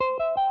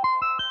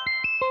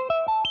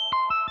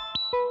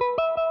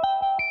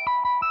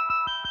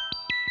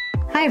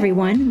Hi,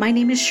 everyone. My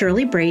name is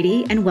Shirley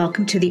Brady, and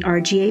welcome to the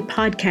RGA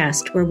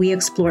podcast, where we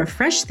explore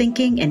fresh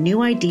thinking and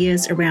new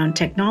ideas around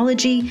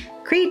technology,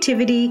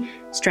 creativity,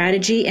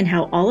 strategy, and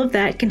how all of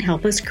that can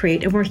help us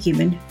create a more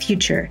human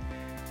future.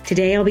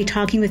 Today, I'll be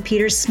talking with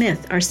Peter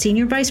Smith, our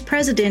Senior Vice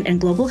President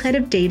and Global Head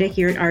of Data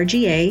here at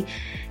RGA,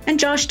 and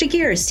Josh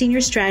DeGeer,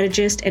 Senior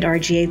Strategist at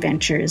RGA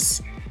Ventures.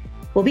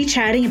 We'll be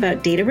chatting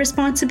about data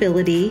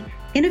responsibility,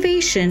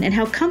 innovation, and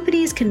how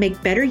companies can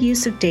make better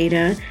use of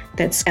data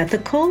that's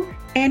ethical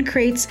and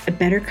creates a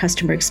better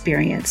customer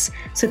experience.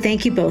 So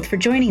thank you both for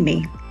joining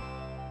me.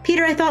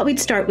 Peter, I thought we'd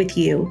start with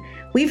you.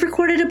 We've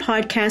recorded a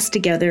podcast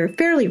together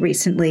fairly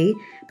recently,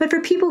 but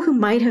for people who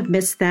might have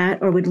missed that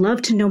or would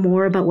love to know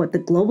more about what the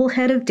Global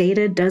Head of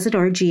Data does at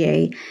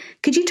RGA,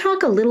 could you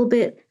talk a little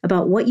bit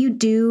about what you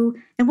do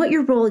and what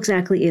your role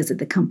exactly is at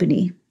the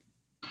company?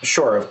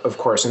 Sure, of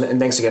course. And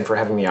thanks again for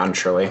having me on,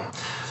 Shirley.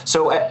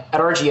 So at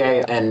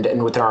RGA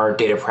and within our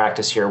data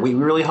practice here, we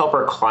really help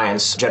our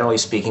clients, generally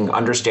speaking,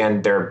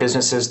 understand their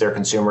businesses, their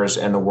consumers,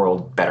 and the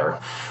world better.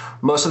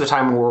 Most of the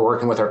time when we're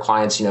working with our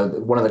clients,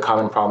 one of the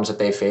common problems that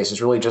they face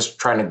is really just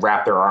trying to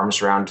wrap their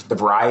arms around the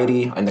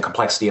variety and the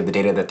complexity of the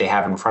data that they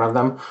have in front of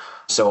them.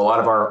 So a lot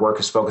of our work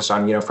is focused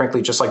on,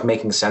 frankly, just like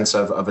making sense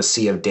of a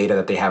sea of data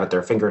that they have at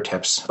their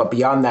fingertips. But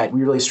beyond that,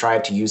 we really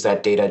strive to use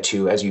that data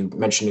to, as you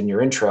mentioned in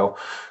your intro,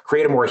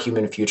 create a more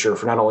human future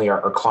for not only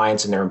our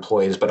clients and their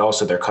employees, but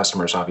also their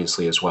customers,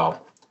 obviously, as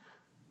well.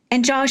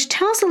 And Josh,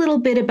 tell us a little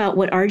bit about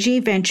what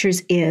RGA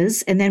Ventures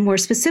is, and then more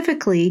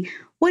specifically,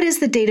 what is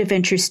the Data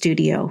Venture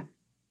Studio?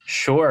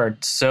 Sure.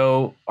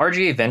 So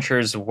RGA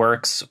Ventures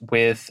works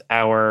with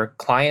our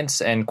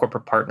clients and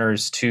corporate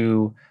partners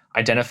to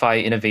identify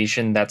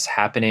innovation that's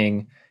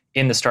happening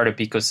in the startup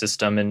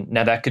ecosystem. And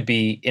now that could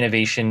be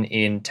innovation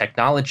in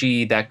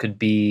technology, that could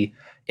be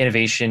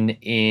innovation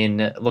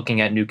in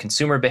looking at new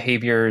consumer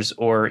behaviors,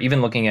 or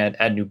even looking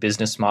at new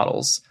business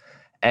models.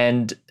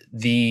 And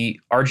the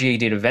RGA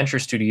Data Venture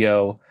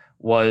Studio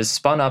was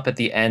spun up at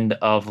the end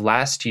of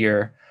last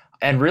year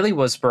and really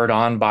was spurred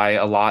on by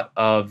a lot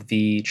of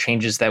the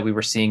changes that we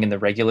were seeing in the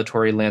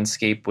regulatory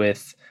landscape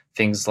with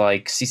things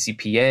like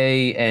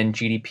CCPA and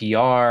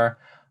GDPR,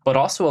 but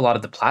also a lot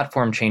of the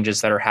platform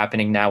changes that are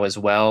happening now as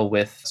well,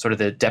 with sort of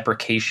the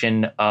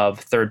deprecation of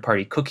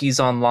third-party cookies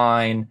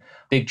online,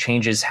 big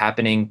changes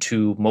happening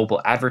to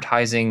mobile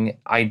advertising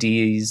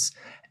IDs,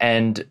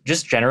 and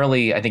just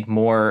generally, I think,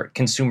 more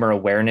consumer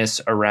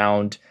awareness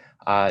around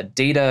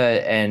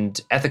data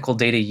and ethical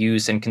data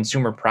use and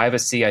consumer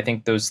privacy. I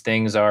think those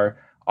things are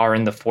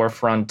in the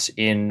forefront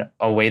in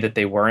a way that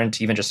they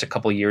weren't even just a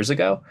couple years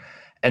ago.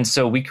 And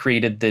so we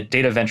created the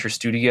Data Venture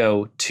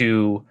Studio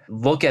to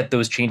look at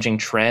those changing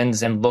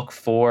trends and look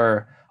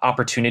for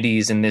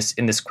opportunities in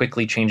this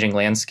quickly changing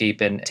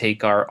landscape and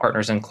take our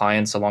partners and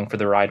clients along for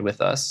the ride with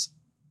us.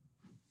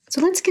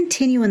 So let's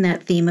continue in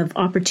that theme of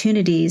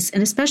opportunities,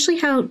 and especially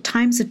how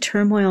times of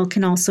turmoil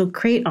can also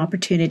create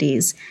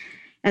opportunities.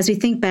 As we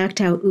think back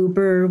to how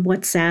Uber,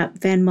 WhatsApp,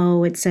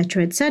 Venmo, et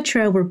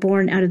cetera, were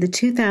born out of the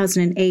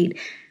 2008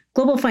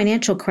 global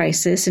financial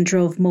crisis and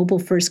drove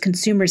mobile-first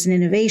consumers and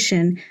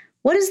innovation,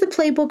 what is the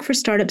playbook for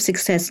startup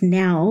success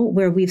now,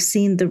 where we've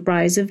seen the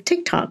rise of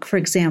TikTok, for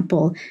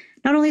example,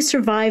 not only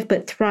survive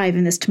but thrive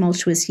in this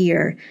tumultuous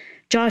year?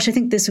 Josh, I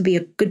think this would be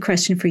a good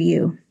question for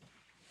you.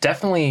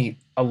 Definitely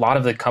a lot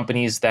of the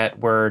companies that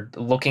we're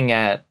looking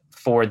at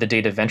for the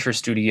Data Venture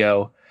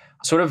Studio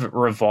sort of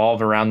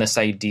revolve around this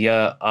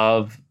idea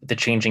of the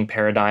changing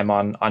paradigm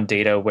on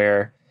data,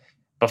 where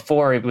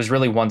before it was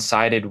really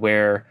one-sided,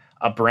 where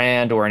a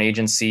brand or an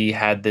agency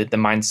had the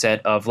mindset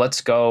of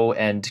let's go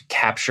and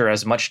capture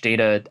as much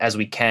data as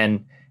we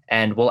can,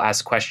 and we'll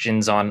ask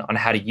questions on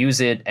how to use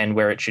it and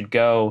where it should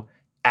go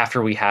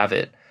after we have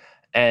it.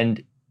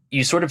 And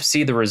you sort of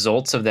see the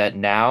results of that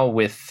now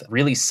with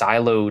really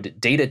siloed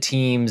data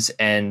teams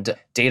and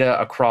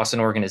data across an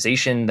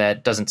organization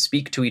that doesn't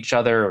speak to each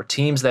other, or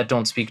teams that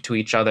don't speak to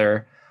each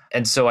other.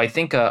 And so I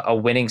think a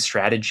winning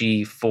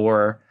strategy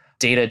for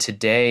data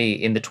today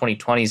in the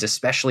 2020s,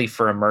 especially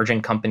for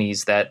emerging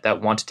companies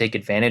that want to take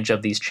advantage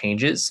of these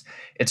changes,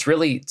 it's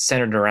really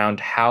centered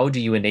around how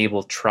do you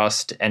enable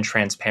trust and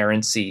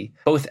transparency,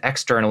 both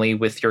externally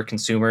with your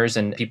consumers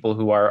and people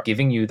who are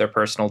giving you their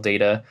personal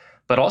data,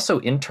 but also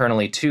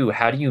internally too.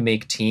 How do you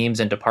make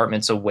teams and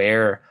departments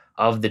aware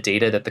of the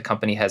data that the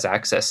company has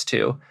access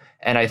to?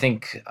 And I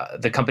think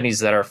the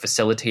companies that are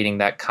facilitating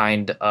that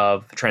kind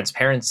of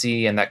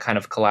transparency and that kind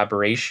of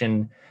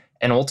collaboration,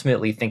 and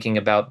ultimately thinking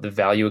about the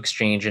value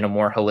exchange in a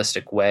more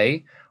holistic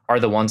way, are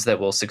the ones that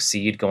will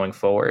succeed going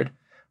forward.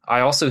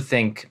 I also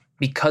think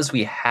because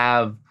we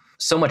have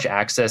so much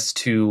access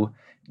to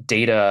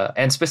data,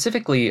 and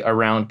specifically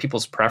around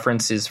people's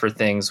preferences for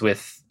things,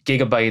 with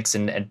gigabytes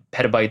and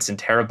petabytes and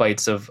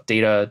terabytes of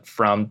data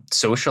from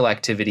social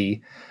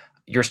activity,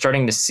 you're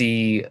starting to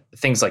see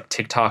things like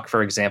TikTok,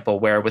 for example,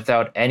 where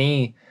without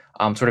any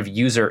sort of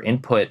user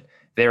input,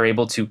 they're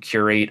able to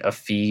curate a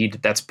feed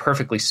that's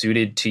perfectly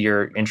suited to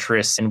your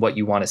interests and what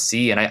you want to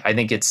see. And I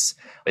think it's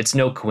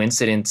no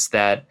coincidence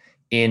that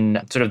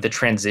in sort of the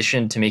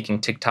transition to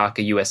making TikTok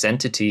a US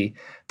entity,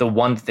 the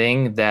one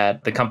thing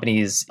that the company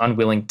is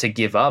unwilling to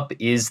give up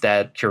is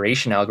that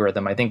curation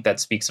algorithm. I think that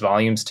speaks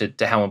volumes to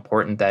how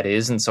important that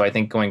is. And so I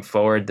think going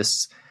forward,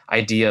 this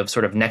idea of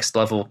sort of next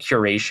level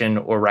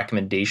curation or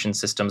recommendation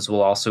systems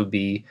will also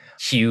be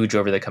huge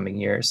over the coming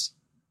years.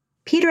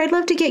 Peter, I'd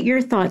love to get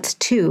your thoughts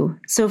too.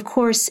 So of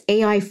course,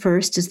 AI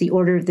first is the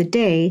order of the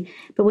day.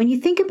 But when you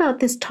think about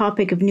this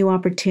topic of new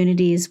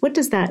opportunities, what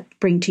does that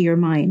bring to your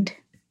mind?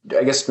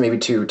 I guess maybe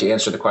to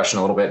answer the question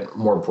a little bit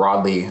more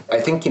broadly, I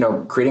think,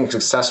 creating a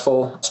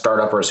successful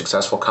startup or a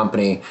successful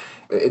company,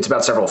 it's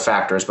about several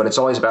factors, but it's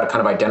always about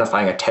kind of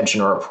identifying a tension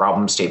or a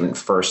problem statement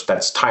first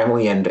that's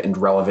timely and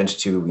relevant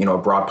to, a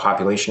broad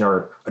population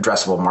or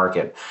addressable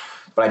market.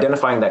 But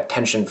identifying that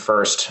tension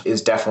first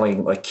is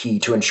definitely key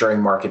to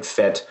ensuring market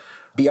fit.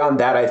 Beyond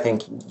that, I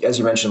think, as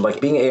you mentioned,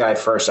 being AI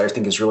first, I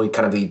think is really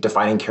kind of the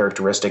defining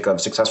characteristic of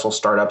successful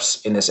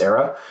startups in this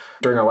era.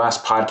 During our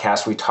last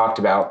podcast, we talked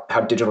about how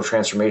digital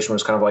transformation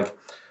was kind of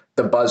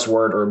the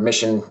buzzword or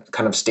mission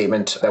kind of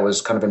statement that was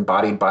kind of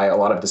embodied by a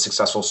lot of the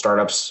successful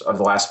startups of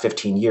the last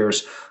 15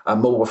 years.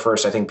 Mobile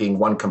first, I think, being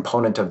one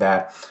component of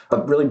that,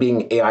 but really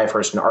being AI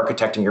first and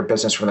architecting your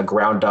business from the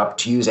ground up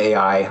to use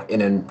AI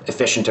in an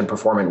efficient and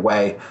performant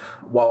way,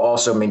 while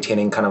also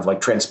maintaining kind of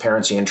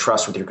transparency and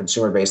trust with your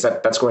consumer base.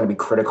 That's going to be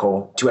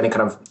critical to any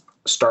kind of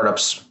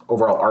startups'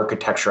 overall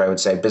architecture, I would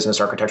say,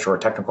 business architecture or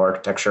technical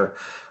architecture,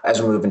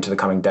 as we move into the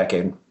coming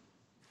decade.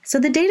 So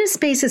the data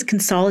space is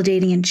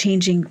consolidating and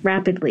changing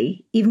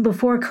rapidly. Even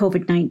before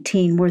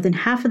COVID-19, more than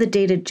half of the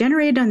data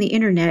generated on the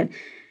internet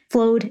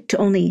flowed to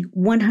only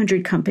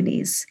 100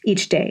 companies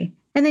each day.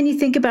 And then you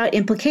think about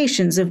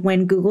implications of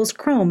when Google's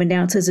Chrome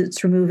announces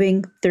it's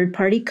removing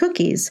third-party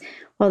cookies.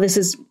 While this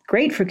is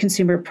great for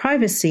consumer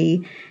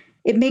privacy,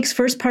 it makes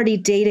first-party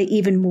data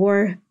even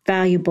more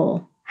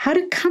valuable. How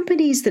do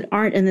companies that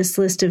aren't in this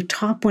list of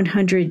top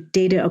 100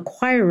 data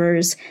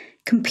acquirers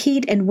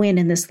compete and win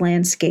in this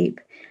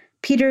landscape?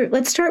 Peter,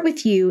 let's start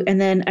with you,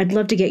 and then I'd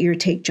love to get your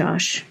take,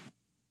 Josh.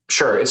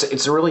 Sure.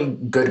 It's a really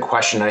good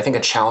question. I think a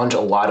challenge a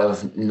lot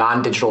of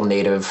non-digital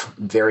native,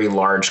 very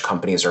large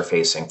companies are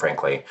facing,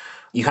 frankly.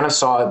 You kind of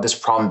saw this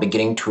problem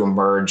beginning to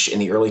emerge in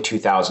the early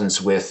 2000s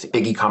with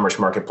big e-commerce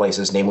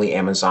marketplaces, namely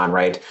Amazon,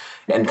 right?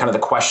 And kind of the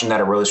question that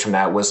arose from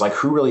that was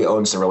who really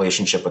owns the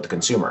relationship with the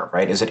consumer,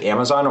 right? Is it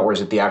Amazon or is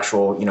it the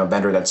actual,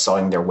 vendor that's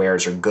selling their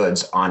wares or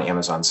goods on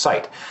Amazon's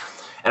site?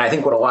 And I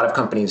think what a lot of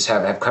companies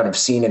have kind of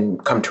seen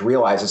and come to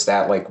realize is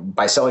that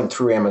by selling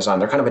through Amazon,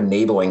 they're kind of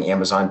enabling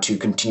Amazon to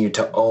continue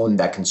to own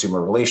that consumer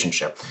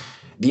relationship.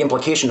 The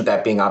implication of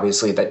that being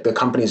obviously that the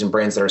companies and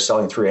brands that are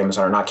selling through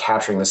Amazon are not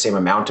capturing the same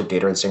amount of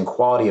data or the same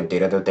quality of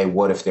data that they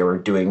would if they were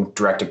doing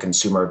direct to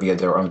consumer via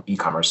their own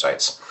e-commerce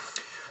sites.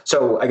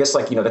 So I guess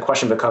the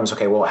question becomes,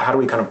 okay, well, how do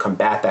we kind of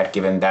combat that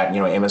given that,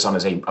 Amazon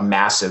is a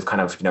massive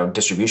kind of,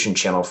 distribution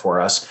channel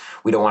for us.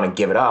 We don't want to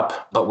give it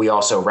up, but we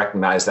also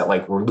recognize that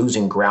we're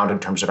losing ground in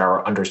terms of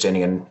our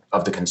understanding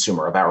of the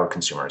consumer, of our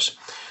consumers.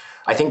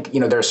 I think,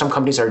 there are some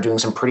companies that are doing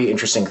some pretty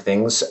interesting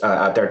things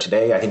out there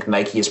today. I think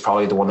Nike is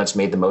probably the one that's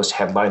made the most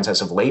headlines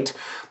as of late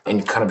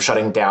and kind of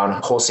shutting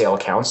down wholesale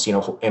accounts.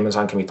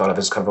 Amazon can be thought of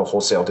as kind of a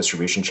wholesale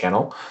distribution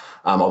channel,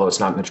 although it's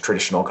not in the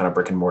traditional kind of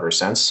brick and mortar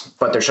sense.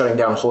 But they're shutting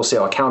down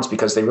wholesale accounts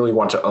because they really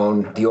want to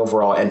own the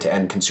overall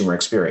end-to-end consumer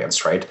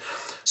experience, right?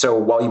 So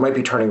while you might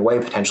be turning away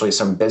potentially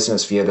some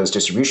business via those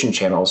distribution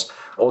channels,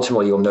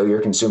 ultimately you'll know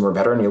your consumer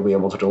better and you'll be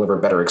able to deliver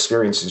better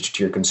experiences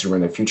to your consumer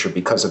in the future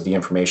because of the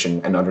information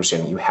and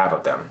understanding you have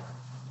of them.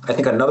 I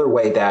think another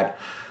way that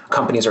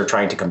companies are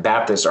trying to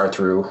combat this are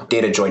through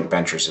data joint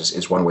ventures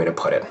is one way to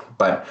put it.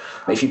 But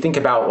if you think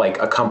about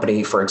a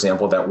company, for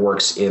example, that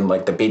works in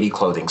the baby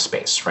clothing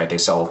space, right? They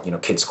sell,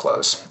 kids'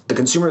 clothes. The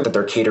consumer that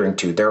they're catering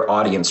to, their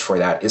audience for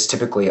that is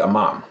typically a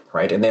mom,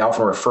 right? And they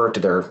often refer to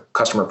their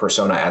customer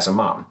persona as a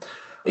mom.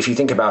 If you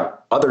think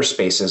about other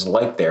spaces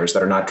like theirs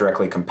that are not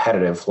directly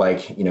competitive,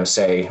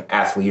 say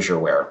athleisure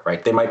wear,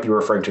 right? They might be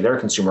referring to their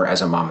consumer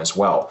as a mom as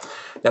well.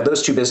 Now,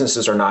 those two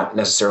businesses are not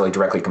necessarily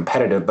directly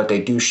competitive, but they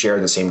do share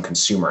the same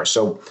consumer.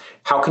 So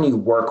how can you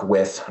work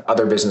with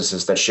other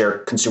businesses that share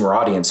consumer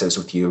audiences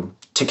with you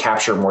to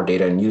capture more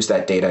data and use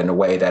that data in a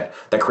way that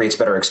creates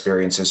better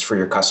experiences for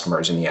your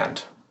customers in the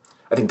end?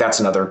 I think that's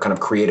another kind of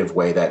creative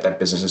way that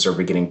businesses are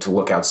beginning to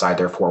look outside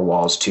their four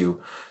walls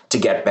to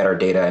get better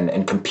data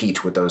and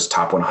compete with those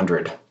top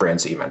 100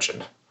 brands that you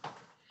mentioned.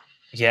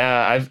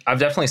 Yeah, I've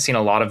definitely seen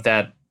a lot of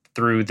that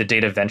through the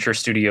Data Venture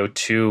Studio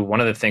too.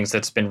 One of the things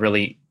that's been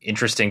really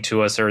interesting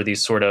to us are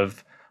these sort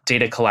of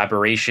data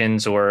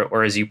collaborations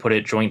or as you put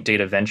it, joint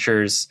data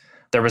ventures.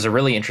 There was a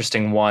really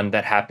interesting one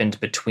that happened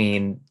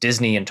between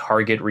Disney and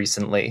Target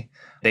recently.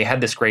 They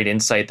had this great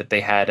insight that they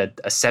had a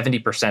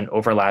 70%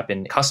 overlap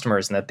in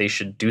customers and that they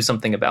should do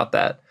something about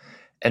that.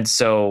 And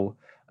so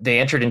they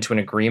entered into an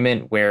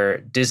agreement where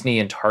Disney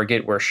and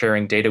Target were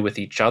sharing data with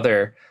each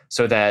other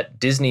so that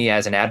Disney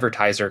as an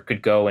advertiser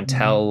could go and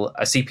tell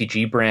a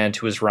CPG brand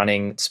who was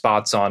running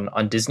spots on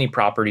Disney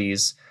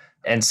properties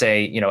and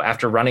say,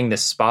 after running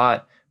this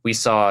spot, we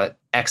saw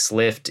X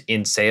lift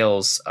in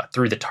sales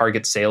through the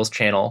target sales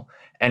channel.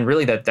 And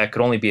really that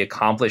could only be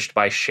accomplished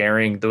by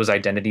sharing those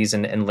identities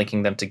and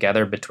linking them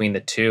together between the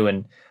two.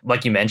 And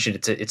like you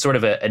mentioned, it's sort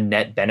of a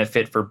net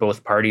benefit for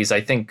both parties.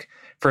 I think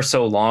for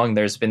so long,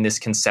 there's been this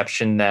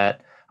conception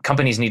that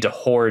companies need to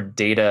hoard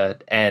data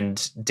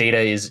and data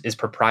is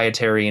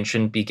proprietary and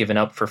shouldn't be given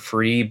up for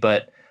free.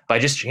 But by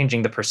just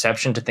changing the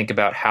perception to think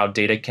about how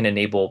data can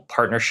enable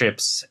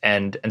partnerships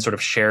and sort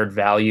of shared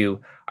value,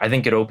 I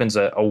think it opens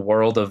a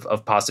world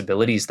of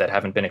possibilities that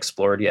haven't been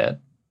explored yet.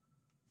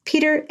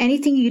 Peter,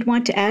 anything you'd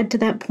want to add to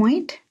that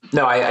point?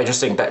 No, I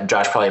just think that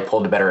Josh probably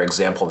pulled a better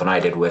example than I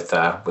did with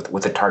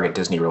the Target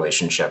Disney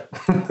relationship.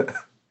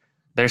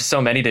 There's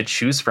so many to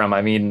choose from.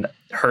 I mean,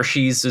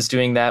 Hershey's is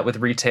doing that with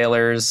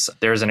retailers.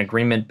 There's an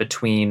agreement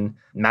between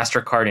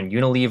MasterCard and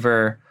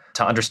Unilever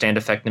to understand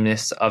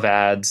effectiveness of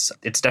ads.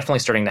 It's definitely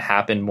starting to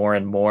happen more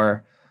and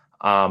more.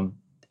 And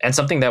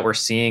something that we're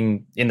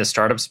seeing in the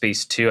startup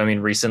space too. I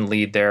mean,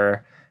 recently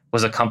there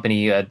was a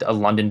company, a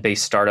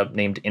London-based startup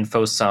named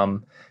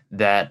InfoSum,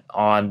 that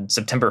on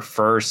September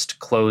 1st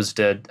closed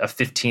a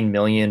 $15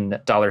 million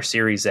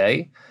Series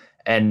A.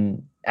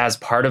 And as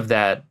part of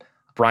that,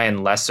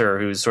 Brian Lesser,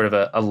 who's sort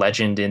of a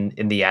legend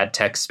in the ad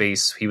tech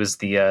space, he was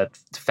the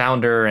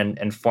founder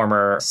and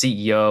former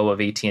CEO of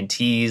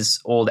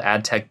AT&T's old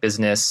ad tech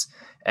business,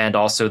 and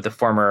also the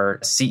former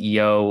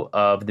CEO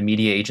of the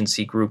media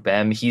agency Group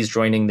M. He's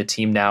joining the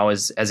team now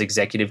as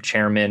executive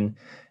chairman.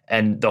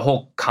 And the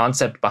whole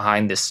concept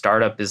behind this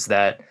startup is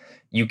that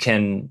you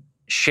can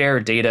share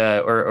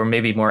data, or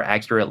maybe more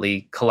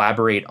accurately,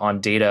 collaborate on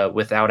data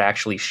without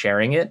actually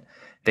sharing it.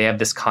 They have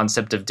this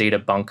concept of data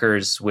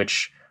bunkers,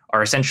 which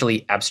are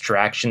essentially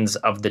abstractions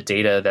of the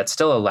data that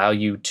still allow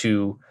you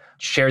to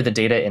share the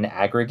data in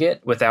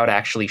aggregate without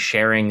actually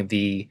sharing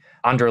the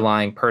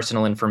underlying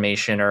personal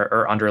information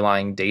or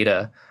underlying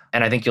data.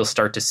 And I think you'll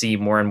start to see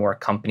more and more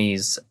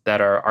companies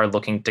that are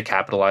looking to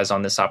capitalize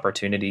on this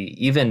opportunity.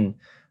 Even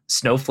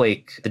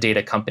Snowflake, the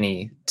data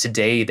company,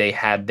 today they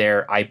had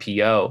their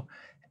IPO.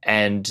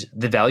 And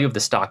the value of the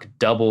stock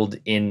doubled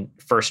in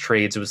first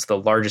trades. It was the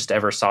largest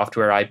ever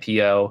software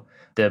IPO.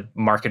 The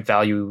market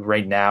value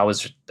right now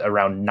is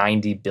around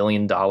 $90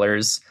 billion.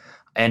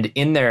 And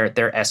in their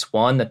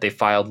S1 that they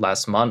filed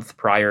last month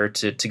prior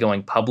to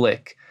going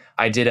public,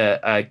 I did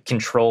a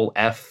Control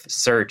F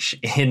search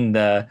in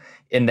the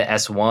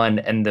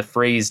S1, and the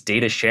phrase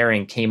data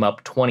sharing came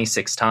up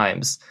 26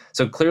 times.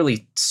 So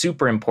clearly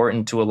super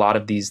important to a lot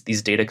of these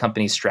data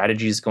company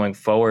strategies going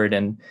forward.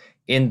 And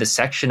in the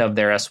section of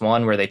their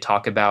S1 where they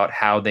talk about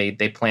how they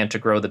plan to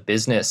grow the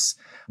business,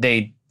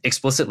 they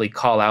explicitly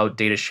call out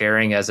data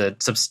sharing as a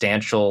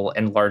substantial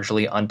and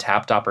largely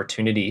untapped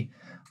opportunity,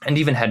 and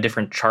even had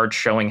different charts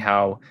showing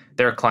how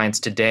their clients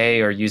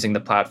today are using the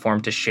platform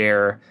to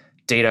share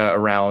data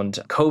around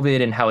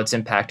COVID and how it's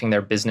impacting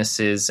their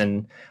businesses.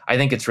 And I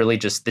think it's really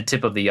just the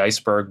tip of the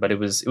iceberg, but it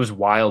was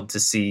wild to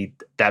see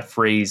that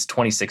phrase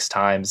 26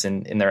 times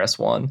in their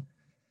S1.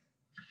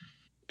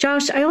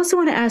 Josh, I also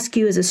want to ask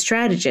you, as a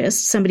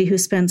strategist, somebody who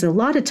spends a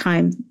lot of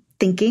time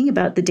thinking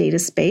about the data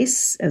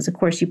space, as of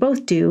course you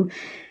both do,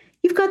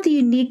 you've got the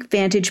unique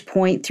vantage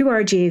point through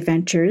RGA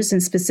Ventures,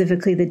 and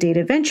specifically the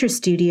Data Venture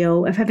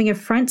Studio, of having a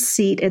front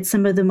seat at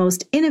some of the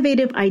most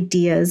innovative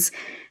ideas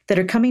that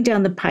are coming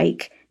down the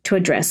pike to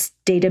address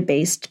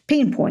data-based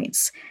pain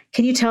points.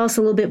 Can you tell us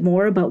a little bit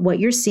more about what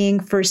you're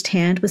seeing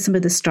firsthand with some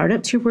of the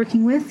startups you're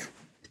working with?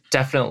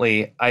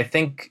 Definitely. I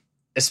think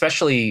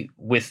especially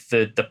with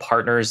the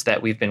partners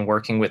that we've been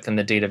working with in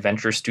the Data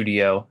Venture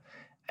Studio,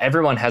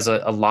 everyone has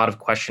a lot of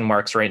question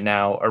marks right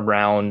now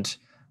around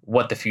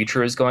what the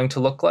future is going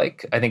to look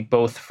like. I think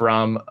both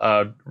from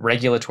a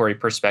regulatory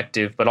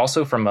perspective, but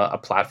also from a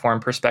platform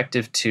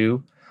perspective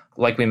too.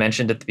 Like we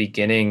mentioned at the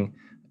beginning,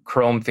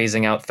 Chrome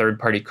phasing out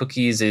third-party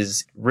cookies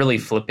is really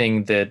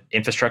flipping the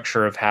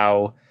infrastructure of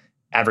how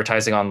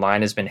advertising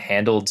online has been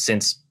handled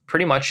since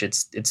pretty much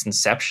its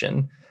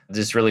inception.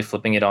 Just really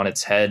flipping it on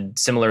its head.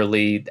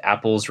 Similarly,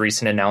 Apple's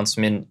recent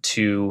announcement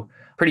to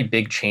pretty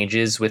big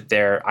changes with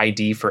their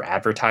ID for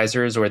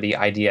advertisers, or the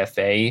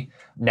IDFA,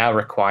 now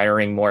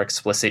requiring more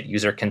explicit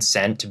user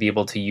consent to be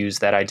able to use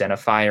that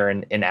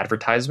identifier in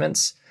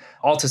advertisements.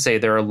 All to say,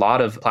 there are a lot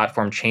of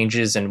platform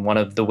changes, and one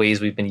of the ways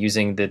we've been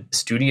using the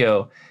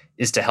studio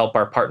is to help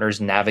our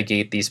partners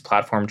navigate these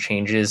platform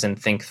changes and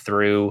think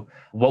through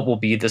what will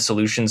be the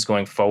solutions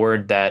going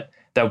forward that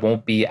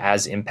won't be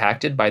as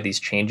impacted by these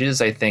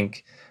changes. I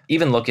think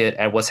even look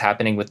at what's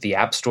happening with the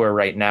App Store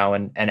right now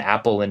and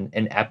Apple and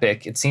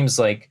Epic. It seems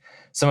like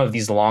some of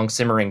these long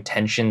simmering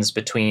tensions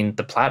between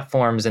the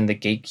platforms and the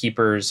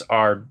gatekeepers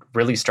are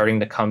really starting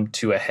to come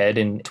to a head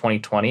in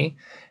 2020.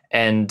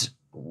 And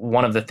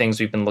one of the things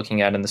we've been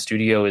looking at in the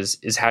studio is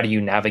how do you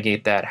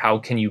navigate that? How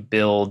can you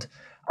build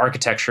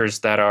architectures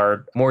that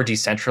are more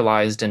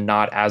decentralized and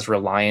not as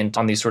reliant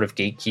on these sort of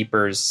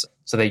gatekeepers,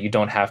 so that you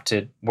don't have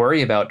to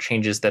worry about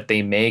changes that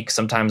they make,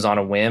 sometimes on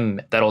a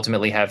whim, that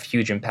ultimately have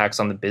huge impacts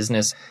on the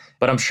business.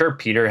 But I'm sure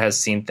Peter has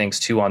seen things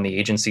too on the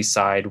agency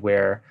side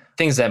where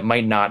things that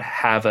might not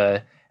have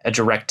a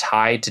direct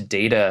tie to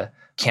data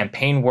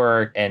campaign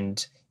work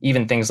and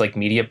even things like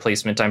media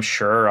placement, I'm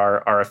sure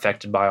are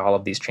affected by all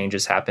of these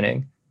changes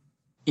happening.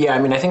 Yeah, I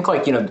mean, I think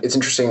it's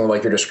interesting,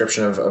 like your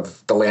description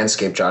of the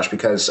landscape, Josh,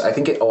 because I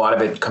think a lot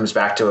of it comes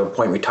back to a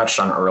point we touched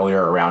on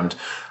earlier around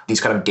these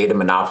kind of data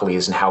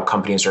monopolies and how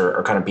companies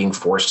are kind of being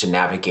forced to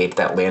navigate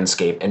that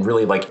landscape and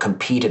really like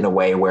compete in a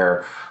way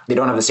where they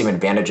don't have the same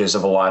advantages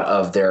of a lot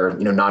of their,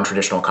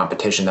 non-traditional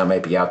competition that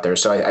might be out there.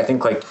 So I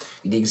think like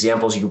the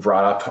examples you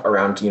brought up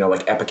around,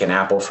 like Epic and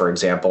Apple, for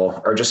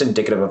example, are just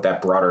indicative of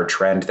that broader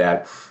trend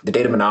that the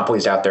data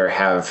monopolies out there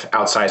have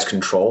outsized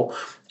control.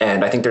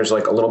 And I think there's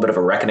like a little bit of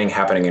a reckoning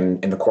happening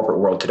in the corporate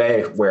world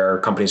today where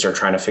companies are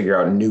trying to figure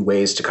out new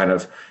ways to kind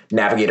of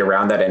navigate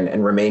around that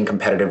and remain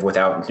competitive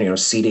without,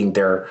 ceding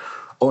their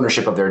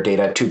ownership of their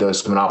data to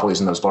those monopolies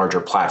and those larger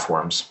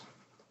platforms.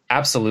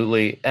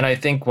 Absolutely. And I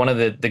think one of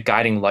the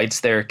guiding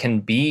lights there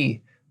can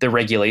be the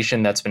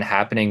regulation that's been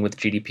happening with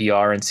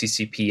GDPR and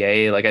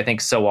CCPA. Like I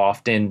think so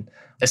often,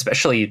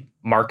 especially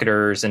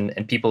marketers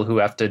and people who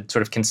have to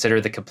sort of consider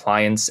the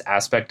compliance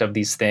aspect of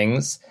these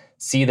things,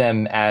 see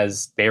them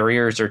as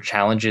barriers or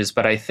challenges.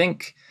 But I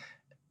think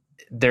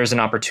there's an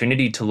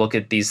opportunity to look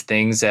at these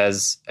things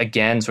as,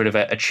 again, sort of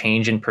a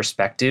change in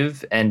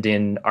perspective and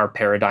in our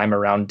paradigm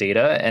around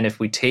data. And if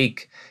we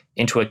take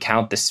into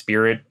account the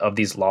spirit of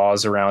these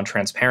laws around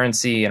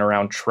transparency and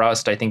around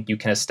trust, I think you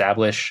can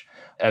establish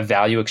a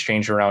value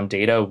exchange around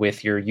data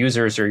with your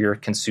users or your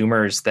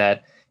consumers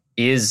that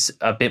is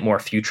a bit more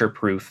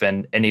future-proof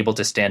and able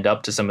to stand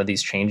up to some of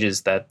these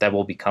changes that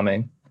will be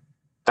coming.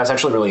 That's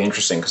actually really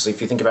interesting because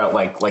if you think about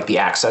like the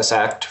Access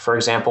Act, for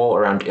example,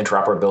 around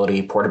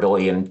interoperability,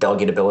 portability, and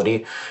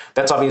delegatability,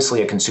 that's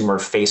obviously a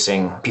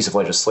consumer-facing piece of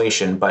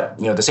legislation, but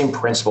the same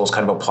principles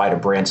kind of apply to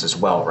brands as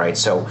well, right?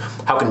 So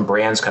how can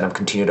brands kind of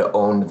continue to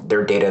own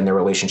their data and their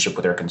relationship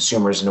with their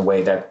consumers in a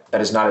way that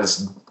is not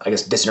as, I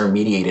guess,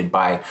 disintermediated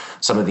by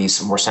some of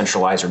these more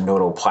centralized or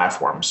nodal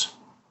platforms?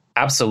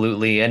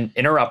 Absolutely. And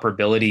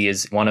interoperability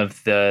is one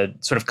of the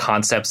sort of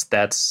concepts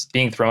that's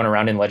being thrown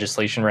around in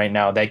legislation right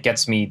now that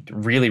gets me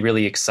really,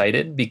 really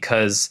excited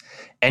because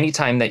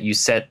anytime that you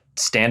set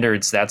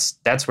standards,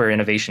 that's where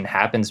innovation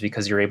happens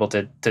because you're able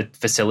to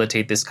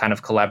facilitate this kind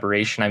of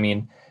collaboration. I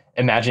mean,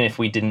 imagine if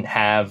we didn't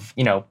have,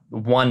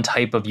 one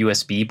type of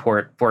USB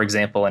port, for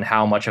example, and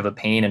how much of a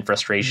pain and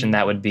frustration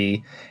that would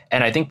be.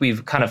 And I think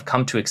we've kind of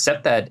come to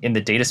accept that in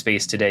the data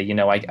space today.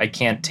 I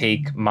can't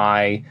take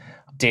my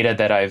data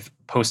that I've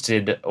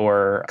posted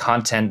or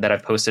content that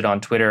I've posted on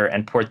Twitter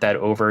and port that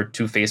over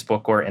to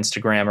Facebook or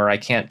Instagram, or I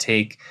can't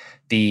take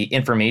the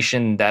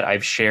information that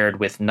I've shared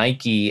with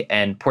Nike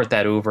and port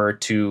that over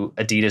to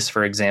Adidas,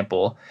 for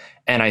example.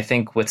 And I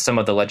think with some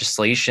of the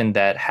legislation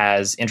that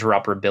has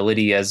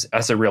interoperability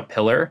as a real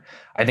pillar,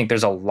 I think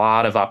there's a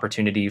lot of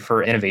opportunity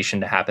for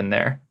innovation to happen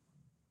there.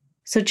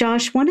 So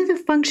Josh, one of the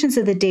functions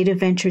of the Data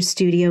Venture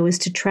Studio is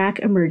to track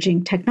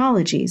emerging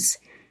technologies.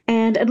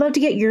 And I'd love to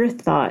get your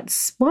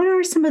thoughts. What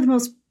are some of the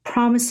most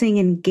promising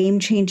and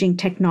game-changing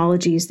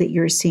technologies that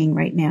you're seeing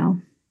right now?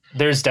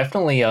 There's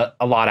definitely a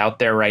lot out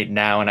there right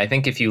now. And I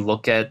think if you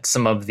look at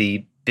some of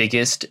the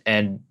biggest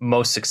and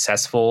most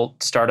successful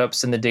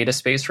startups in the data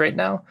space right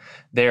now,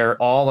 they're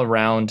all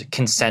around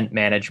consent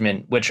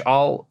management, which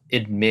I'll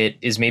admit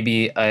is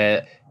maybe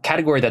a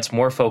category that's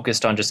more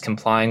focused on just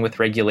complying with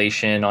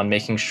regulation, on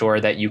making sure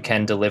that you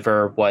can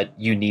deliver what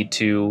you need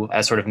to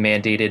as sort of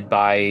mandated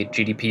by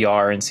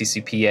GDPR and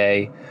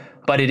CCPA.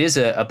 But it is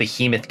a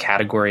behemoth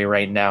category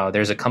right now.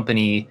 There's a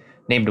company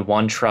named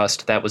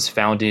OneTrust that was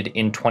founded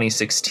in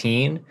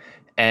 2016,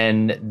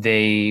 and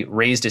they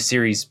raised a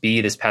Series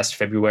B this past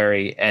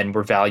February and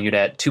were valued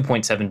at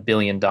 $2.7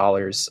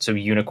 billion, so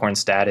unicorn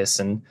status.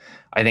 And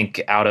I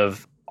think out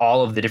of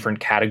all of the different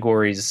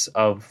categories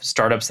of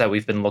startups that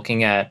we've been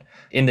looking at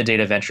in the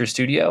Data Venture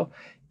Studio,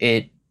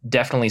 it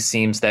definitely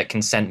seems that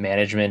consent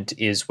management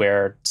is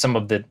where some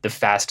of the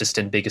fastest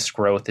and biggest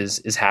growth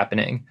is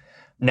happening.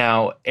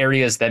 Now,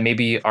 areas that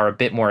maybe are a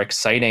bit more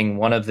exciting,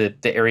 one of the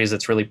areas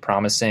that's really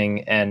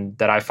promising and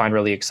that I find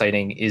really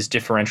exciting is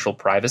differential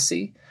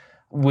privacy,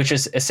 which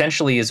is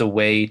essentially is a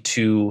way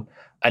to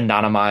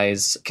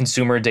anonymize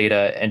consumer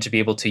data and to be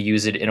able to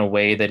use it in a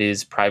way that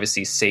is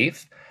privacy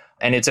safe.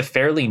 And it's a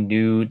fairly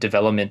new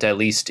development, at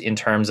least in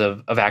terms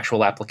of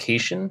actual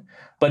application,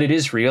 but it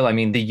is real. I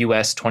mean, the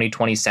US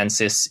 2020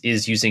 census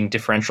is using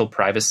differential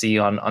privacy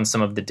on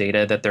some of the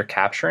data that they're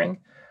capturing.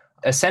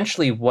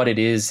 Essentially, what it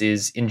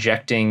is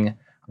injecting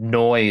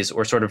noise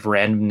or sort of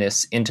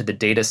randomness into the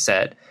data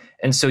set.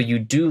 And so you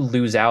do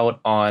lose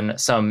out on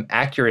some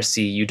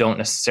accuracy. You don't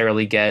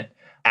necessarily get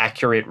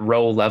accurate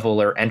row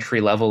level or entry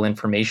level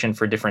information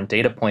for different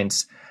data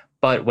points.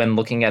 But when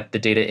looking at the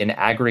data in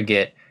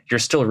aggregate, you're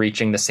still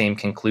reaching the same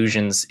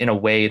conclusions in a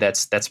way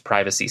that's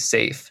privacy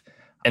safe.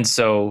 And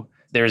so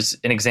there's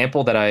an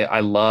example that I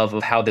love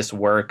of how this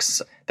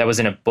works that was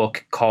in a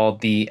book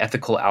called The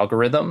Ethical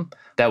Algorithm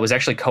that was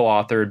actually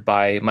co-authored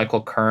by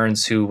Michael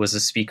Kearns, who was a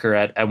speaker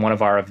at one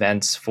of our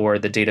events for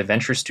the Data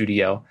Venture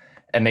Studio.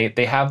 And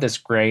they have this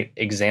great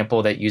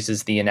example that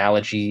uses the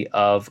analogy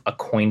of a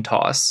coin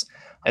toss.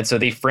 And so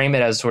they frame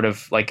it as sort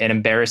of like an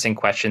embarrassing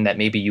question that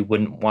maybe you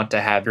wouldn't want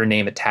to have your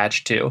name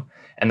attached to.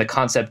 And the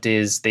concept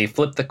is they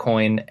flip the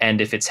coin,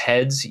 and if it's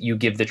heads, you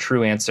give the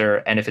true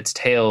answer. And if it's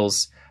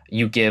tails,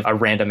 you give a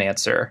random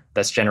answer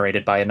that's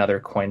generated by another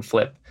coin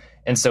flip.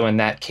 And so in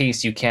that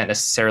case, you can't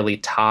necessarily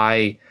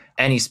tie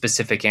any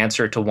specific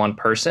answer to one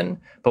person.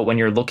 But when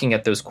you're looking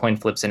at those coin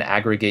flips in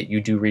aggregate,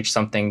 you do reach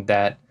something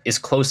that is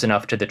close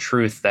enough to the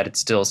truth that it's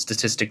still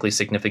statistically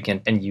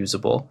significant and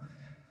usable.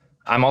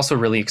 I'm also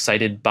really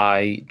excited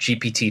by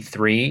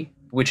GPT-3,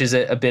 which is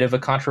a bit of a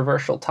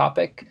controversial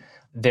topic.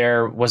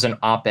 There was an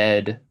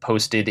op-ed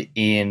posted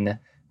in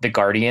The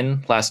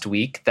Guardian last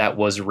week that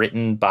was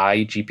written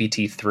by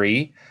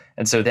GPT-3.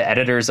 And so the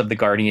editors of The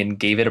Guardian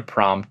gave it a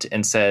prompt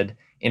and said,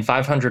 in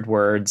 500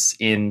 words,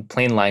 in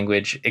plain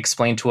language,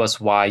 explain to us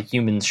why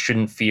humans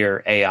shouldn't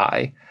fear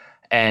AI.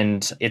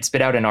 And it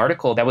spit out an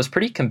article that was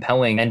pretty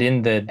compelling. And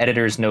in the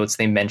editor's notes,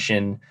 they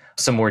mention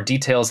some more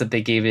details that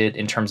they gave it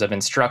in terms of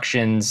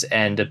instructions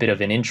and a bit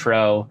of an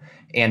intro.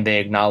 And they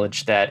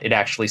acknowledged that it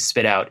actually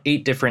spit out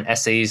 8 different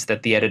essays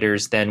that the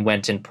editors then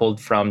went and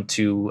pulled from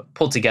to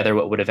pull together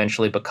what would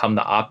eventually become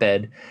the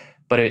op-ed.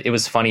 But it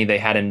was funny. They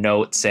had a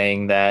note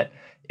saying that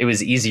it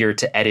was easier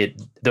to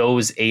edit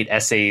those 8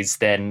 essays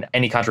than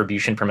any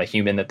contribution from a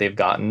human that they've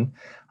gotten.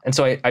 And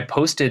so I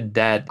posted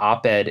that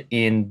op-ed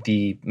in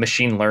the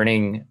machine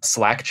learning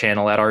Slack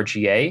channel at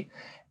RGA,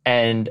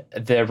 and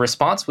the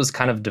response was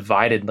kind of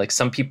divided. Like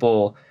some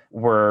people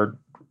were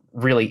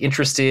really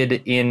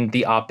interested in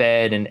the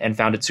op-ed and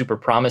found it super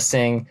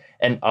promising,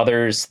 and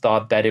others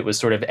thought that it was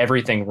sort of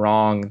everything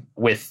wrong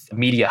with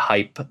media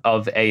hype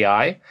of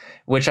AI,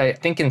 which I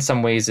think in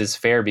some ways is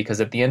fair because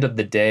at the end of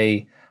the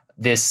day,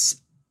 this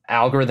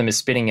algorithm is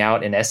spitting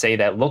out an essay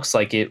that looks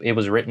like it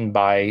was written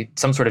by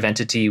some sort of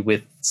entity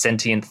with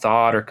sentient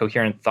thought or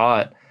coherent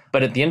thought.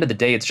 But at the end of the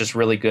day, it's just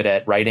really good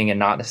at writing and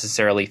not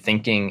necessarily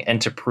thinking. And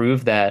to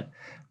prove that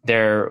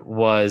there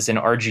was an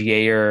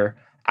RGAer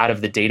out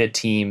of the data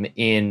team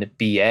in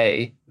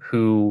BA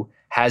who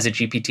has a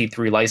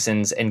GPT-3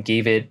 license and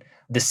gave it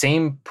the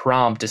same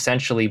prompt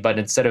essentially, but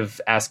instead of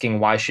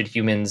asking why should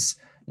humans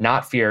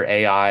not fear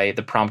AI,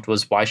 the prompt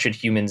was why should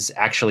humans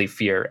actually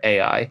fear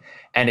AI?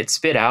 And it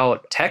spit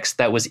out text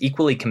that was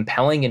equally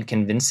compelling and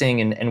convincing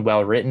and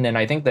well written. And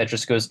I think that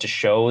just goes to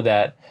show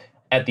that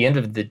at the end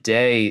of the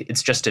day,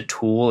 it's just a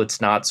tool. It's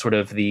not sort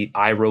of the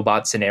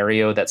iRobot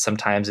scenario that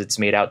sometimes it's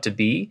made out to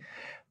be.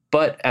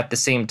 But at the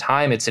same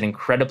time, it's an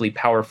incredibly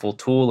powerful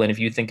tool. And if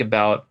you think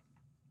about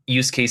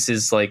use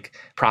cases like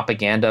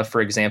propaganda,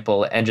 for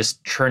example, and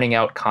just churning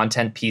out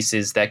content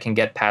pieces that can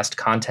get past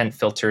content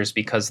filters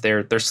because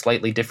they're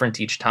slightly different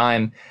each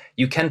time,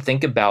 you can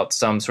think about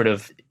some sort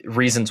of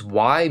reasons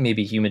why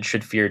maybe humans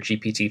should fear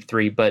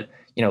GPT-3. But,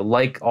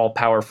 like all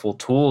powerful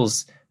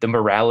tools, the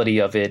morality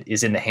of it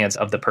is in the hands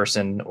of the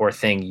person or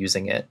thing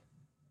using it.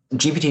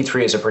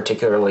 GPT-3 is a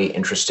particularly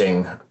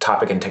interesting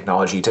topic and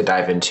technology to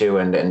dive into.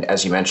 And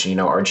as you mentioned,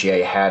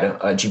 RGA had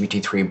a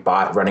GPT-3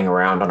 bot running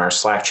around on our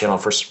Slack channel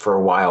for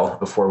a while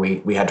before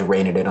we had to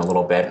rein it in a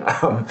little bit.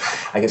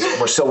 I guess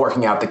we're still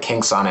working out the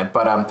kinks on it.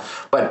 But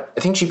I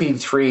think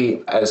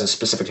GPT-3 as a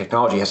specific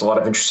technology has a lot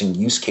of interesting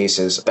use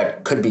cases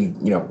that could be,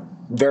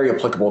 very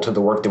applicable to the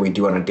work that we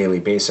do on a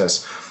daily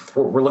basis.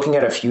 We're looking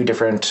at a few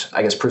different,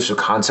 proofs of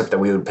concept that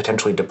we would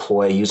potentially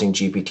deploy using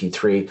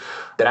GPT-3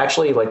 that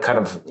actually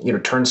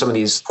turn some of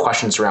these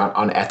questions around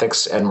on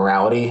ethics and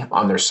morality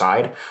on their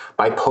side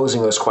by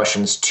posing those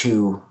questions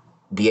to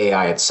the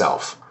AI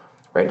itself,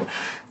 right?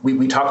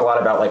 We talk a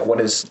lot about what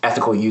is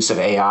ethical use of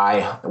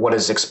AI, what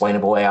is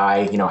explainable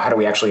AI, how do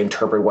we actually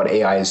interpret what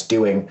AI is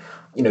doing?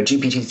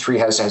 GPT-3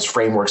 has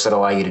frameworks that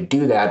allow you to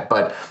do that,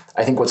 but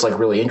I think what's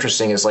really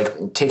interesting is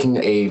taking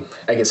a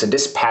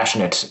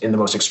dispassionate, in the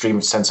most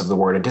extreme sense of the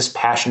word, a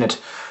dispassionate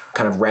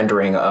kind of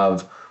rendering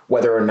of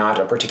whether or not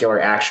a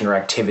particular action or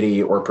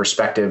activity or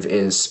perspective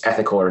is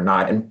ethical or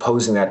not, and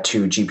posing that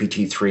to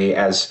GPT-3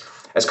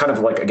 as kind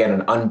of again,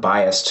 an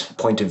unbiased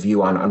point of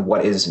view on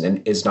what is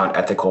and is not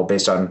ethical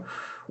based on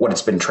what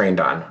it's been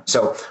trained on.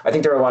 So I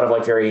think there are a lot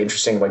of very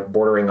interesting,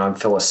 bordering on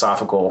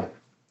philosophical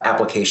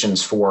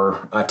applications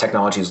for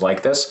technologies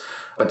like this.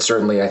 But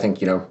certainly, I think,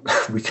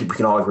 we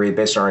can all agree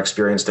based on our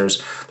experience, there's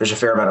a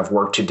fair amount of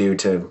work to do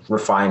to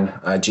refine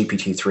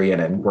GPT-3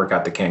 and work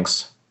out the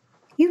kinks.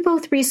 You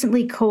both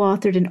recently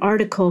co-authored an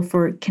article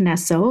for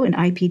Kinesso, an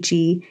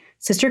IPG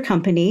sister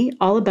company,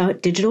 all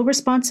about digital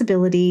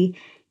responsibility,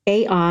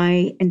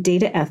 AI, and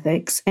data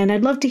ethics. And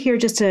I'd love to hear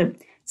just a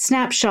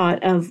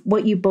snapshot of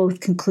what you both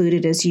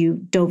concluded as you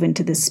dove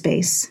into this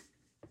space.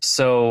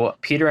 So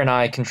Peter and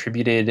I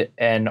contributed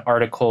an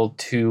article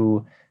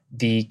to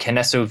the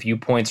Kinesso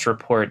Viewpoints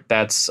report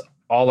that's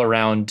all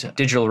around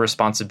digital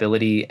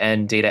responsibility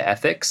and data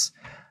ethics.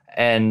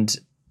 And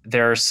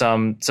there are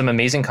some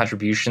amazing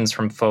contributions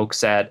from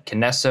folks at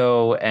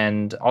Kinesso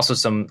and also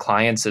some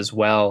clients as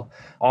well,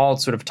 all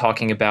sort of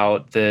talking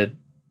about the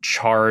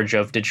charge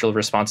of digital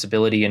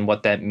responsibility and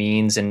what that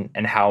means and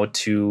how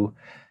to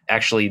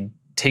actually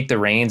take the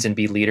reins and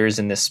be leaders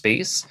in this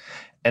space.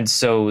 And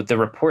so the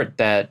report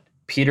that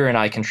Peter and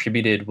I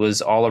contributed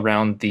was all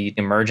around the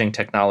emerging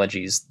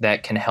technologies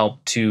that can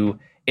help to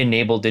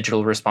enable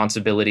digital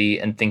responsibility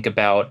and think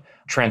about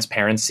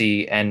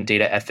transparency and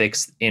data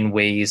ethics in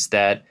ways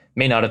that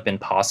may not have been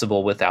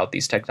possible without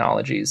these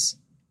technologies.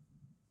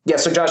 Yeah,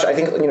 so Josh, I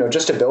think,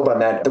 just to build on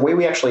that, the way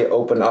we actually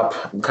open up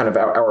kind of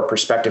our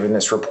perspective in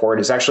this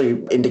report is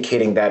actually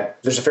indicating that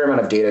there's a fair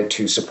amount of data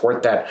to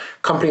support that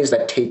companies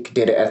that take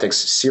data ethics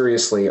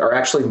seriously are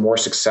actually more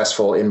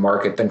successful in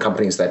market than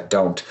companies that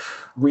don't.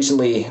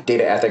 Recently,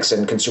 data ethics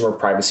and consumer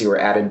privacy were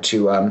added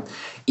to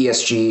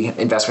ESG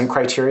investment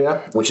criteria,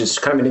 which is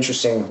kind of an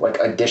interesting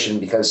addition,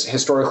 because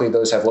historically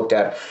those have looked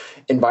at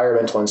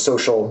environmental and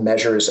social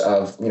measures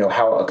of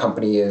how a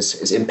company is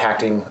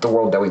impacting the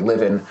world that we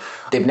live in.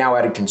 They've now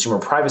added consumer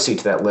privacy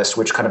to that list,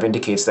 which kind of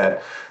indicates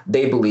that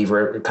they believe,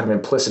 or kind of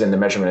implicit in the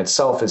measurement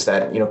itself, is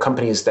that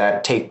companies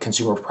that take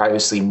consumer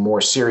privacy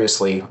more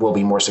seriously will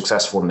be more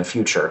successful in the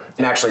future.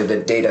 And actually, the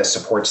data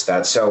supports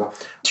that. So,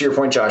 to your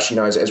point, Josh,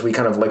 as we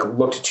kind of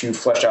looked to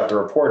flesh out the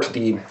report,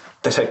 the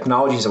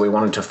technologies that we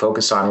wanted to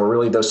focus on were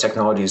really those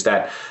technologies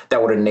that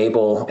would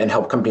enable and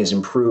help companies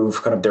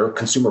improve kind of their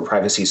consumer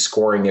privacy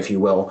scoring, if you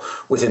will,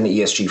 within the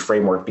ESG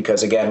framework.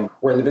 Because again,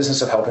 we're in the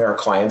business of helping our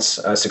clients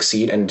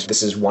succeed, and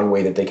this is one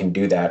way that they can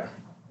do that.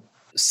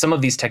 Some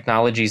of these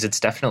technologies, it's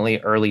definitely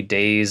early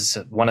days.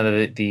 One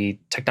of the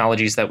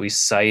technologies that we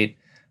cite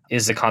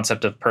is the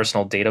concept of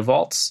personal data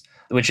vaults,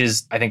 which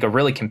is, I think, a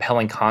really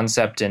compelling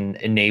concept and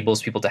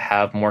enables people to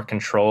have more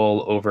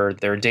control over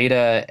their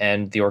data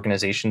and the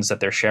organizations that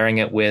they're sharing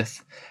it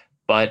with.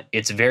 But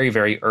it's very,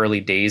 very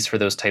early days for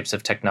those types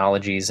of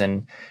technologies.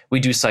 And we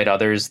do cite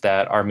others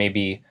that are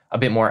maybe a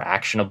bit more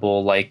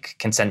actionable, like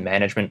consent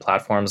management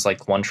platforms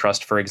like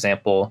OneTrust, for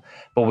example.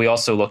 But we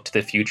also look to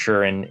the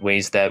future in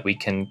ways that we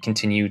can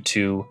continue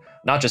to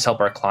not just help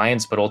our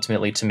clients, but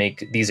ultimately to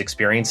make these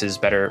experiences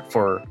better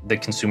for the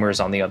consumers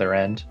on the other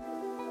end.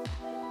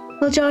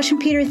 Well, Josh and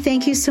Peter,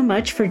 thank you so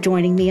much for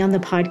joining me on the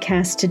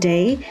podcast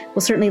today.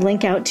 We'll certainly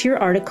link out to your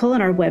article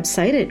on our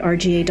website at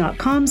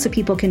rga.com so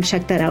people can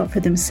check that out for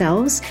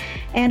themselves.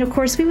 And of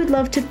course, we would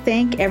love to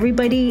thank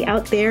everybody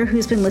out there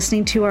who's been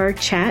listening to our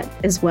chat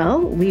as well.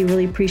 We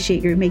really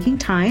appreciate your making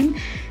time.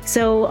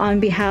 So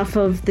on behalf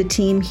of the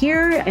team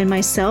here and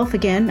myself,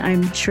 again,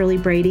 I'm Shirley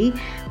Brady.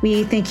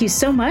 We thank you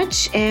so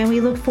much, and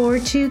we look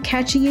forward to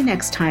catching you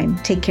next time.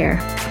 Take care.